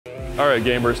All right,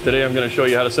 gamers, today I'm going to show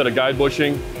you how to set a guide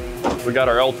bushing. We got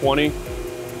our L20.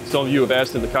 Some of you have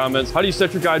asked in the comments, how do you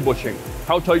set your guide bushing?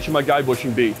 How tight should my guide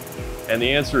bushing be? And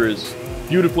the answer is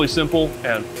beautifully simple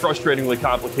and frustratingly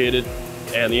complicated.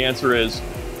 And the answer is,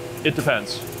 it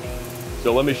depends.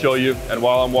 So let me show you. And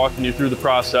while I'm walking you through the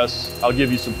process, I'll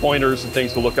give you some pointers and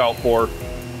things to look out for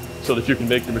so that you can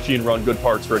make your machine run good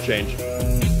parts for a change.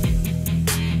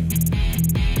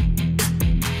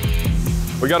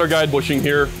 We got our guide bushing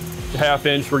here, 1/2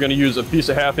 inch. We're gonna use a piece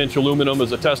of 1/2 inch aluminum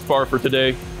as a test bar for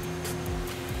today.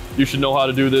 You should know how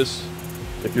to do this.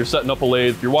 If you're setting up a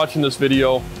lathe, if you're watching this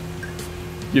video,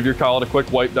 give your collet a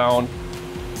quick wipe down.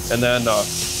 And then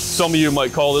some of you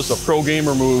might call this a pro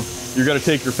gamer move. You're gonna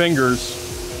take your fingers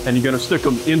and you're gonna stick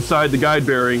them inside the guide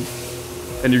bearing,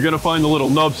 and you're gonna find the little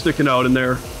nub sticking out in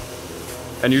there.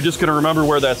 And you're just gonna remember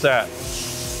where that's at,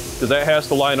 because that has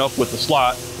to line up with the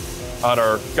slot on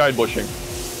our guide bushing.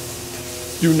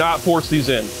 Do not force these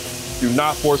in. Do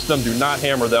not force them, do not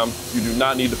hammer them. You do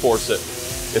not need to force it.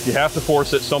 If you have to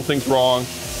force it, something's wrong.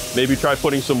 Maybe try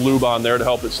putting some lube on there to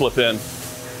help it slip in.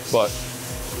 But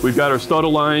we've got our stud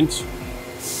aligned.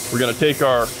 We're gonna take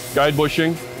our guide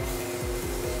bushing,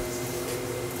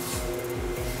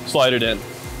 slide it in,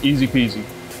 easy peasy.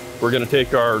 We're gonna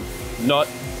take our nut,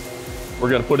 we're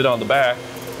gonna put it on the back,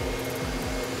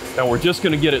 and we're just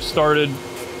gonna get it started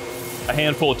a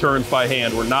handful of turns by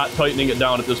hand. We're not tightening it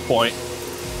down at this point.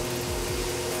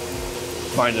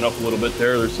 Find it up a little bit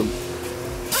there. There's some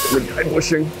guide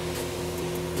bushing.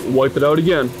 Wipe it out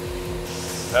again.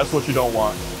 That's what you don't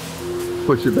want.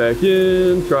 Push it back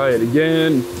in, try it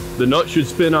again. The nut should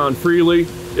spin on freely.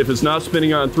 If it's not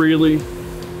spinning on freely,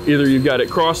 either you've got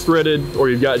it cross-threaded or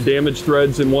you've got damaged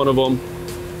threads in one of them,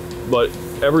 but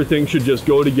everything should just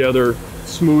go together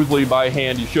smoothly by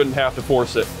hand. You shouldn't have to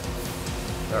force it.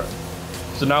 All right.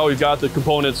 So now we've got the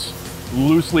components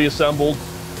loosely assembled.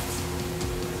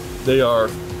 They are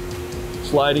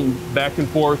sliding back and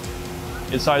forth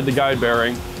inside the guide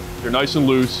bearing. They're nice and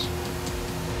loose.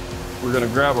 We're gonna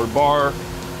grab our bar,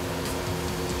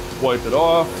 wipe it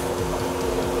off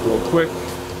real quick.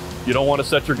 You don't wanna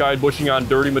set your guide bushing on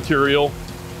dirty material.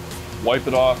 Wipe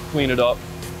it off, clean it up.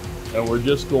 And we're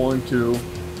just going to,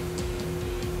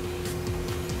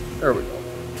 there we go,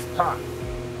 ha.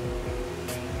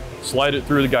 Slide it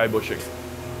through the guide bushing.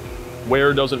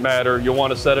 Where doesn't matter. You'll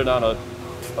want to set it on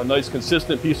a nice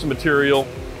consistent piece of material.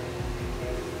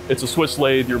 It's a Swiss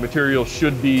lathe. Your material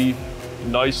should be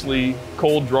nicely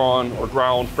cold drawn or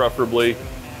ground preferably.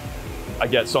 I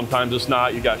get sometimes it's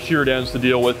not. You got sheared ends to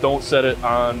deal with. Don't set it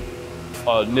on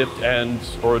a nipped end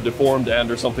or a deformed end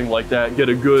or something like that. Get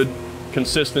a good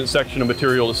consistent section of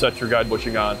material to set your guide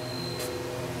bushing on.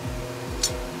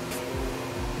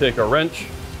 Take a wrench.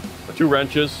 2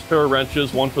 wrenches, pair of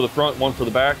wrenches, one for the front, one for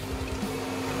the back.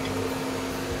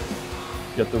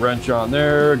 Get the wrench on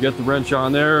there, get the wrench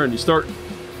on there, and you start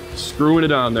screwing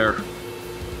it on there.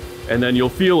 And then you'll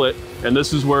feel it, and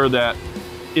this is where that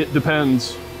 "it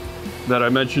depends" that I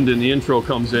mentioned in the intro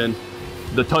comes in.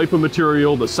 The type of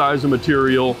material, the size of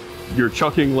material, your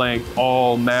chucking length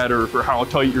all matter for how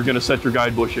tight you're gonna set your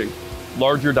guide bushing.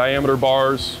 Larger diameter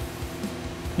bars,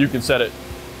 you can set it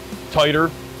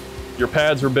tighter. Your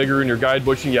pads are bigger and your guide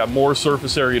bushing, you have more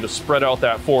surface area to spread out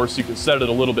that force. You can set it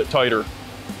a little bit tighter.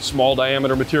 Small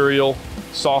diameter material,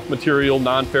 soft material,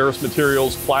 non-ferrous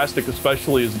materials, plastic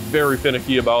especially is very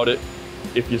finicky about it.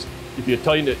 If you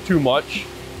tighten it too much,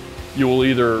 you will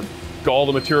either gall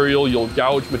the material, you'll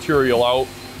gouge material out.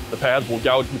 The pads will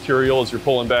gouge material as you're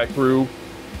pulling back through.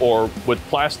 Or with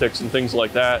plastics and things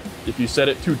like that, if you set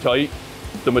it too tight,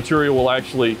 the material will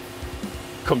actually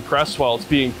compress while it's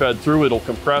being fed through. It'll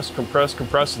compress, compress,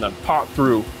 compress, and then pop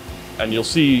through. And you'll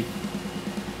see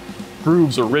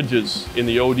grooves or ridges in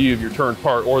the OD of your turned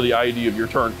part or the ID of your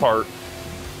turned part.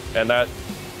 And that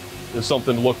is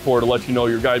something to look for to let you know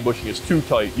your guide bushing is too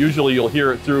tight. Usually you'll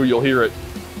hear it through, you'll hear it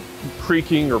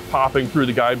creaking or popping through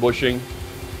the guide bushing.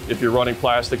 If you're running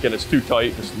plastic and it's too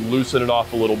tight, just loosen it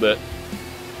off a little bit.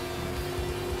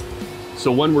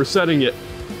 So when we're setting it,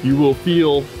 you will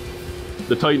feel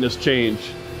the tightness change.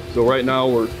 So right now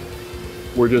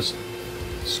we're just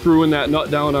screwing that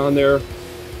nut down on there.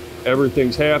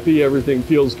 Everything's happy, everything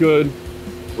feels good.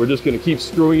 We're just gonna keep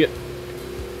screwing it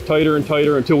tighter and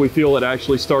tighter until we feel it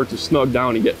actually start to snug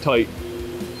down and get tight.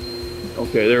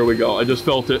 Okay, there we go. I just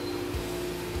felt it.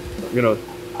 I'm gonna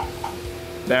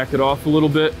back it off a little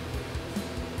bit.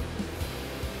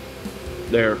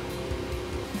 There.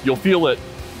 You'll feel it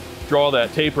draw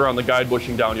that taper on the guide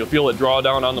bushing down. You'll feel it draw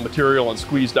down on the material and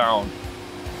squeeze down.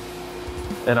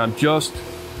 And I'm just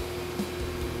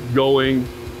going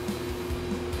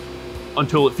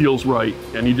until it feels right.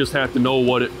 And you just have to know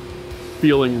what it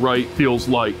feeling right feels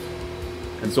like.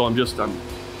 And so I'm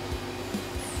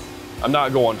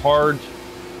not going hard.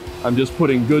 I'm just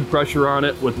putting good pressure on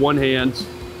it with one hand,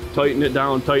 tighten it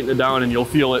down, and you'll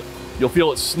feel it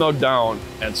snug down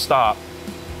and stop.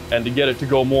 And to get it to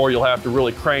go more, you'll have to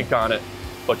really crank on it,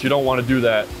 but you don't want to do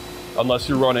that unless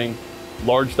you're running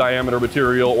large diameter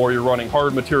material or you're running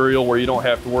hard material where you don't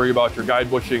have to worry about your guide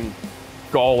bushing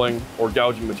galling or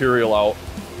gouging material out.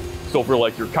 So for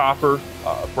like your copper,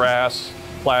 brass,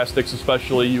 plastics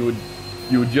especially, you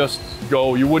would just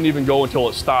go, you wouldn't even go until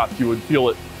it stopped. You'd feel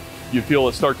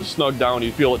it start to snug down,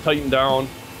 you'd feel it tighten down,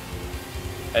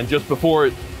 and just before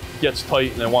it gets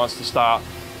tight and it wants to stop,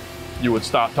 you would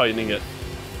stop tightening it.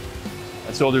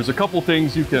 And so there's a couple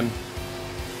things you can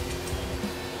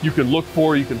look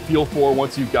for, you can feel for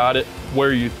once you've got it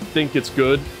where you think it's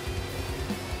good.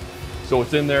 So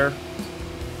it's in there.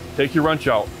 Take your wrench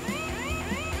out.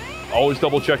 Always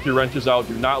double check your wrenches out.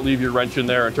 Do not leave your wrench in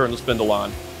there and turn the spindle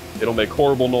on. It'll make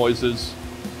horrible noises.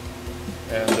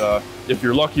 And if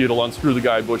you're lucky, it'll unscrew the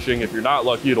guide bushing. If you're not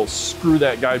lucky, it'll screw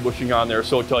that guide bushing on there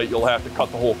so tight you'll have to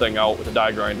cut the whole thing out with a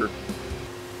die grinder.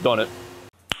 Done it.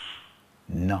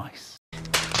 Nice.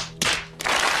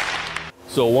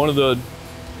 So one of the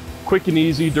quick and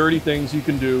easy, dirty things you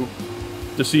can do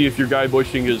to see if your guide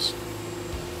bushing is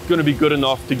going to be good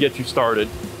enough to get you started,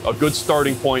 a good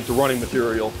starting point to running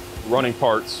material, running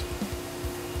parts.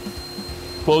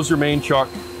 Close your main chuck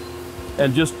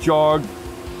and just jog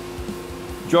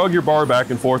your bar back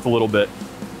and forth a little bit.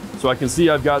 So I can see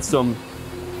I've got some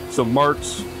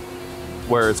marks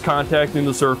where it's contacting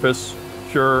the surface.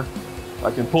 Sure,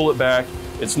 I can pull it back.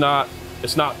 It's not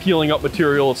peeling up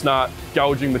material. It's not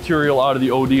gouging material out of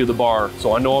the OD of the bar.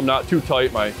 So I know I'm not too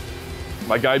tight. My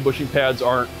guide bushing pads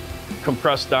aren't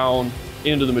compressed down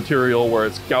into the material where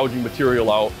it's gouging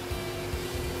material out.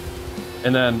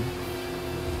 And then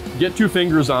get 2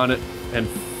 fingers on it and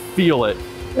feel it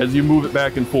as you move it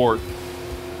back and forth.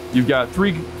 You've got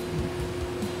three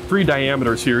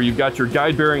diameters here. You've got your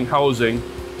guide bearing housing,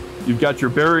 you've got your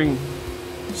bearing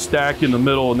stack in the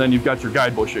middle, and then you've got your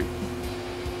guide bushing.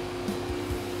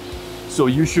 So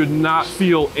you should not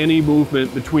feel any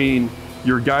movement between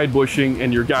your guide bushing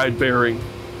and your guide bearing.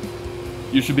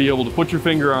 You should be able to put your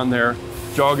finger on there,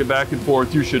 jog it back and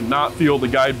forth. You should not feel the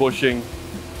guide bushing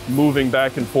moving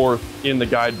back and forth in the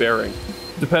guide bearing,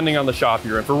 depending on the shop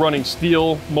you're in. For running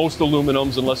steel, most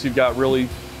aluminums, unless you've got really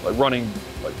running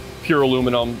pure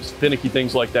aluminum, finicky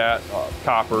things like that,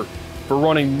 copper. For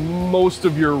running most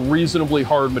of your reasonably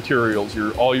hard materials,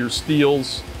 all your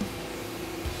steels,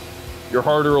 your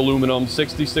harder aluminum,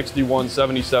 60, 61,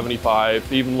 70,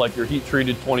 75, even like your heat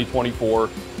treated 2024,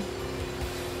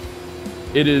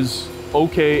 it is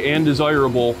okay and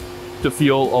desirable to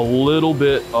feel a little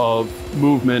bit of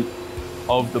movement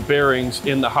of the bearings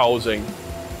in the housing.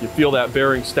 You feel that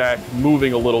bearing stack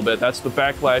moving a little bit. That's the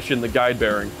backlash in the guide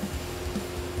bearing.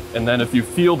 And then if you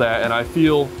feel that, and I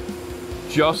feel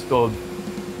just a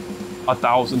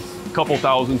couple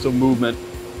thousandths of movement,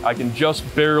 I can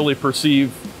just barely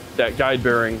perceive that guide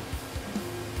bearing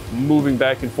moving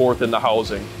back and forth in the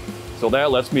housing. So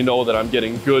that lets me know that I'm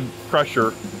getting good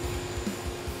pressure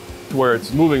to where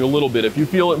it's moving a little bit. If you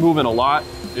feel it moving a lot,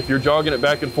 if you're jogging it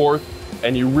back and forth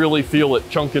and you really feel it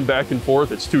chunking back and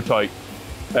forth, it's too tight.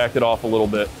 Back it off a little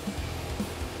bit.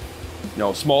 You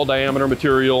know, small diameter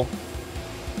material,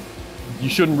 you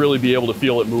shouldn't really be able to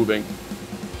feel it moving.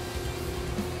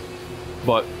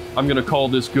 But I'm gonna call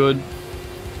this good.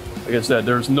 Like I said,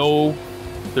 there is no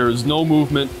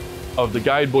movement of the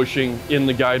guide bushing in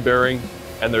the guide bearing,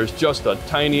 and there's just the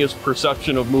tiniest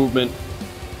perception of movement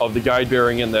of the guide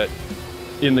bearing in the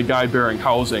guide bearing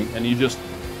housing. And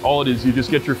all it is, you just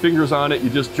get your fingers on it, you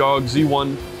just jog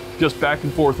Z1 just back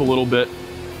and forth a little bit,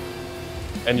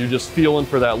 and you're just feeling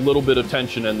for that little bit of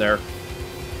tension in there.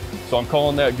 So I'm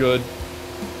calling that good.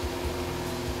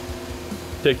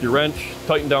 Take your wrench,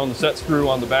 tighten down the set screw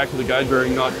on the back of the guide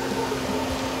bearing nut.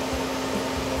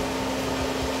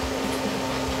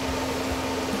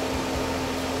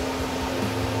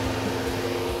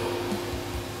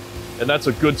 And that's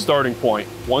a good starting point.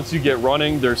 Once you get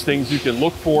running, there's things you can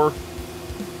look for.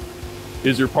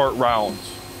 Is your part round?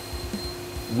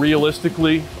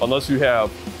 Realistically, unless you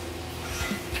have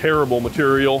terrible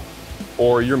material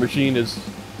or your machine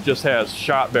just has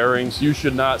shot bearings, you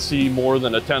should not see more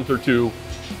than 1/10 or 2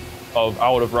 of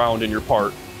out of round in your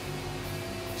part.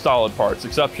 Solid parts,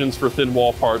 exceptions for thin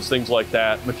wall parts, things like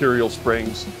that, material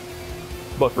springs.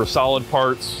 But for solid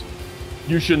parts,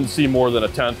 you shouldn't see more than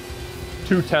 1/10,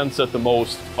 2/10 at the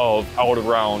most of out of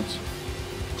round,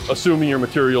 assuming your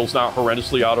material's not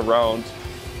horrendously out of round.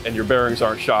 and your bearings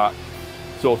aren't shot.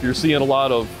 So if you're seeing a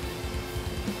lot of,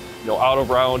 out of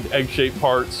round egg-shaped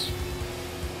parts,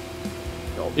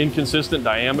 inconsistent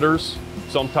diameters,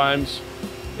 sometimes,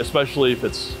 especially if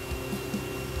it's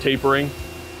tapering,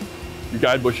 your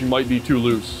guide bushing might be too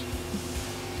loose.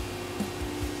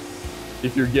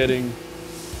 If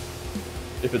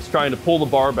it's trying to pull the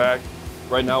bar back,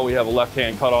 right now we have a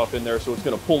left-hand cutoff in there, so it's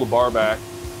going to pull the bar back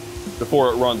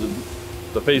before it runs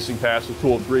the facing pass with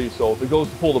tool 3. So if it goes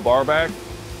to pull the bar back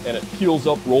and it peels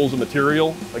up rolls of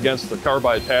material against the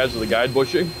carbide pads of the guide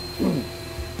bushing,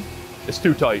 it's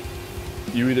too tight.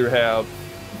 You either have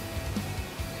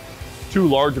too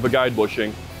large of a guide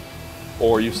bushing,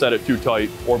 or you set it too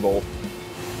tight, or both.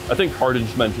 I think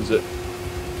Hardinge mentions it.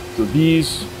 So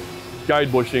these guide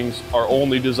bushings are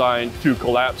only designed to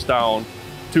collapse down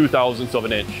 0.02 of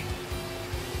an inch.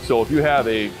 So if you have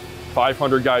a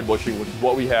 500 guide bushing, which is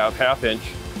what we have, 1/2 inch,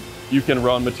 you can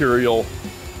run material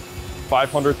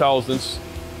 500 thousandths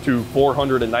to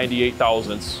 498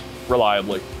 thousandths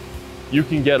reliably. You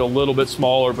can get a little bit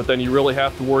smaller, but then you really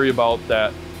have to worry about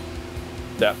that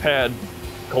pad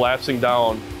collapsing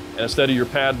down, and instead of your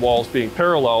pad walls being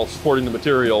parallel supporting the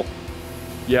material,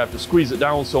 you have to squeeze it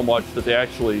down so much that they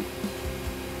actually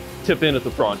tip in at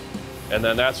the front. And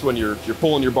then that's when you're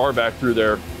pulling your bar back through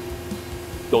there.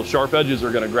 Those sharp edges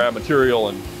are going to grab material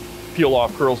and peel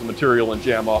off curls of material and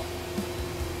jam up.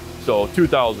 So 2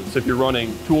 thousandths. If you're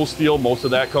running tool steel, most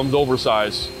of that comes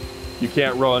oversized. You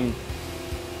can't run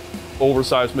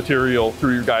oversized material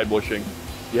through your guide bushing.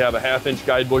 You have a 1/2 inch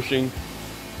guide bushing.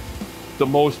 The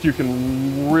most you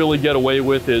can really get away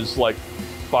with is like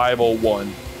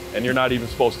 501, and you're not even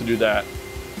supposed to do that.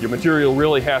 Your material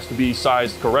really has to be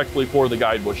sized correctly for the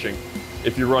guide bushing.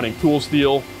 If you're running tool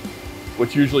steel,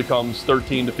 which usually comes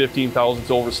 13 to 15 thousandths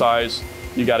oversized,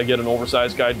 you got to get an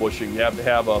oversized guide bushing. You have to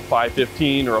have a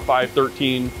 515 or a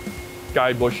 513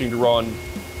 guide bushing to run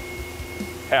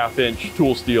 1/2 inch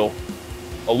tool steel.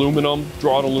 Aluminum,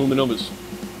 drawn aluminum, is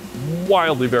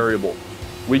wildly variable.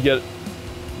 We get,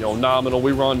 nominal.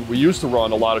 We used to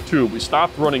run a lot of tube. We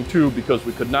stopped running tube because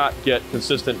we could not get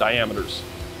consistent diameters.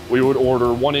 We would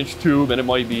order 1 inch tube and it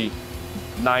might be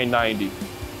 990.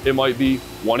 It might be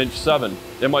 1 inch 7.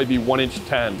 It might be 1 inch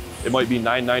 10. It might be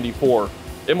 994.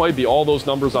 It might be all those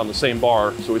numbers on the same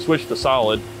bar. So we switched to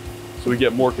solid so we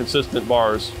get more consistent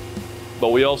bars.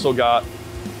 But we also got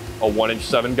a 1 inch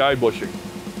 7 guide bushing,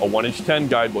 a 1 inch 10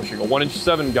 guide bushing, a 1 inch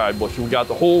 7 guide bushing. We got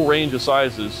the whole range of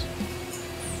sizes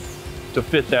to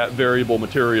fit that variable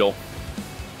material,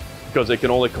 because they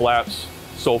can only collapse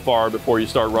so far before you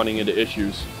start running into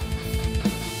issues.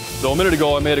 So a minute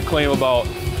ago, I made a claim about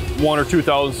 1 or 2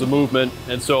 thousandths of movement,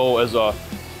 and so as a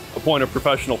point of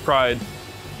professional pride,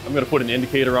 I'm going to put an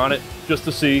indicator on it just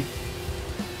to see,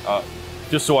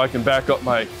 just so I can back up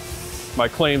my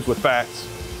claims with facts.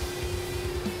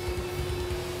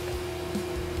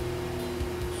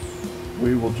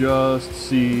 We will just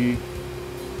see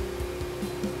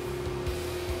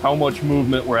how much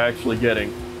movement we're actually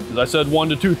getting. As I said, 1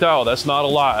 to 2 thou, that's not a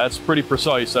lot. That's pretty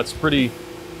precise. That's pretty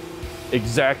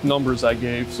exact numbers I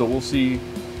gave. So we'll see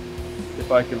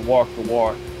if I can walk the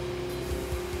walk.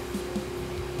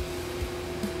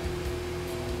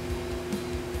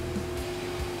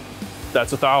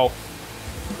 That's a thou.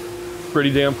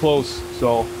 Pretty damn close.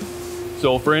 So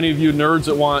for any of you nerds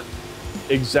that want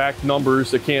exact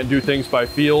numbers, that can't do things by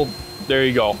feel, there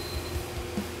you go.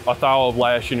 A thou of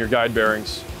lash in your guide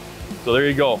bearings. So there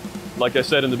you go. Like I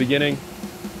said in the beginning,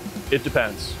 it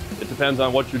depends. It depends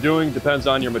on what you're doing, depends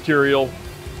on your material.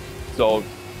 So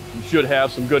you should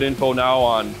have some good info now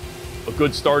on a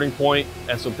good starting point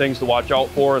and some things to watch out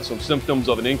for and some symptoms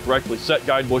of an incorrectly set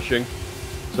guide bushing.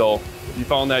 So if you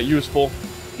found that useful,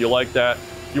 if you like that,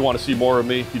 if you want to see more of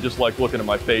me, if you just like looking at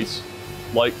my face,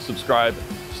 like, subscribe,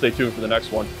 stay tuned for the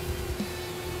next one.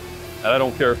 And I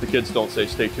don't care if the kids don't say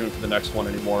stay tuned for the next one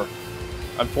anymore.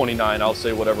 I'm 29, I'll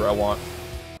say whatever I want.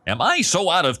 Am I so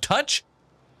out of touch?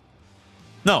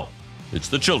 No, it's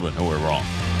the children who are wrong.